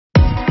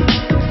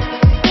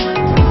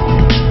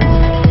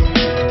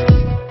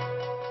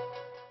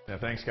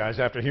Thanks, guys.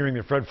 After hearing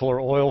that Fred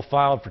Fuller Oil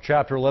filed for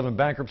Chapter 11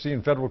 bankruptcy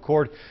in federal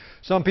court,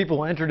 some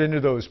people entered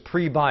into those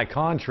pre-buy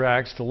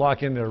contracts to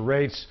lock in their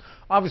rates,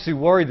 obviously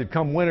worried that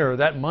come winter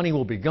that money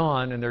will be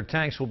gone and their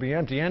tanks will be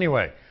empty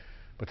anyway.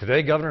 But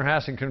today, Governor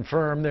Hassan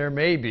confirmed there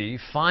may be,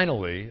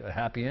 finally, a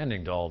happy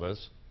ending to all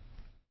this.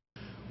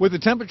 With the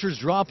temperatures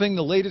dropping,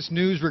 the latest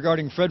news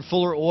regarding Fred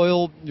Fuller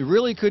Oil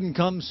really couldn't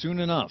come soon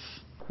enough.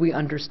 We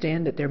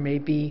understand that there may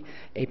be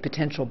a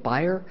potential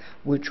buyer,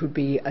 which would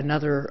be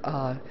another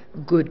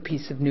good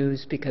piece of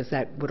news, because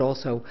that would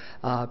also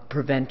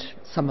prevent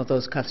some of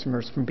those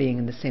customers from being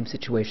in the same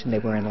situation they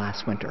were in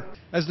last winter.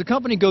 As the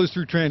company goes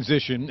through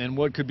transition and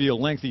what could be a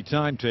lengthy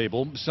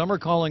timetable, some are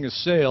calling a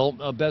sale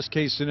a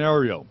best-case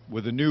scenario,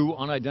 with a new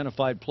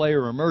unidentified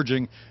player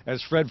emerging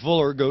as Fred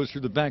Fuller goes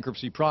through the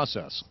bankruptcy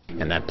process.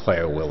 And that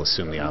player will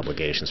assume the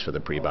obligations for the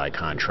pre-buy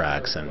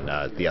contracts and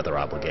the other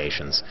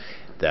obligations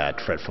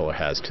that Fred Fuller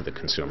has to the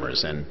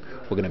consumers, and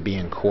we're going to be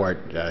in court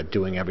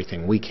doing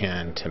everything we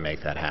can to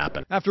make that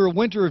happen. After a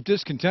winter of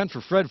discontent for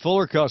Fred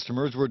Fuller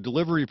customers where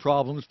delivery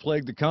problems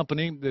plagued the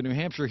company, the New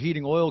Hampshire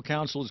Heating Oil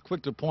Council is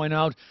quick to point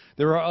out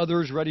there are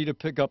others ready to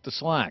pick up the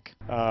slack.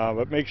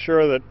 But make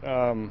sure that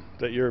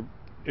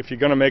if you're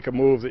going to make a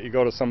move, that you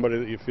go to somebody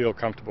that you feel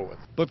comfortable with.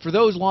 But for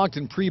those locked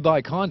in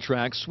pre-buy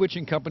contracts,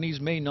 switching companies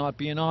may not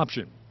be an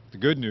option. The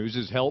good news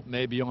is help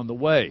may be on the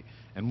way.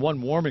 And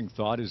one warming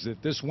thought is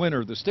that this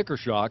winter, the sticker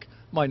shock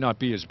might not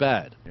be as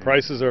bad.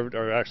 Prices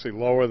are actually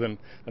lower than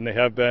they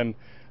have been,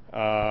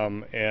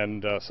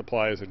 and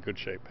supply is in good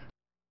shape.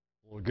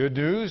 Well, good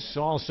news.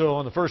 Also,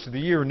 on the first of the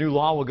year, a new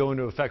law will go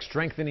into effect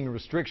strengthening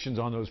restrictions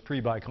on those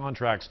pre-buy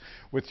contracts,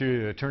 which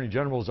the Attorney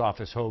General's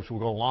office hopes will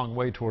go a long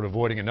way toward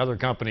avoiding another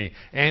company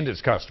and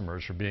its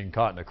customers from being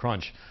caught in a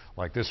crunch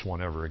like this one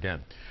ever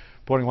again.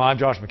 Reporting live,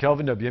 Josh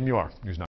McKelvin, WMUR News 9.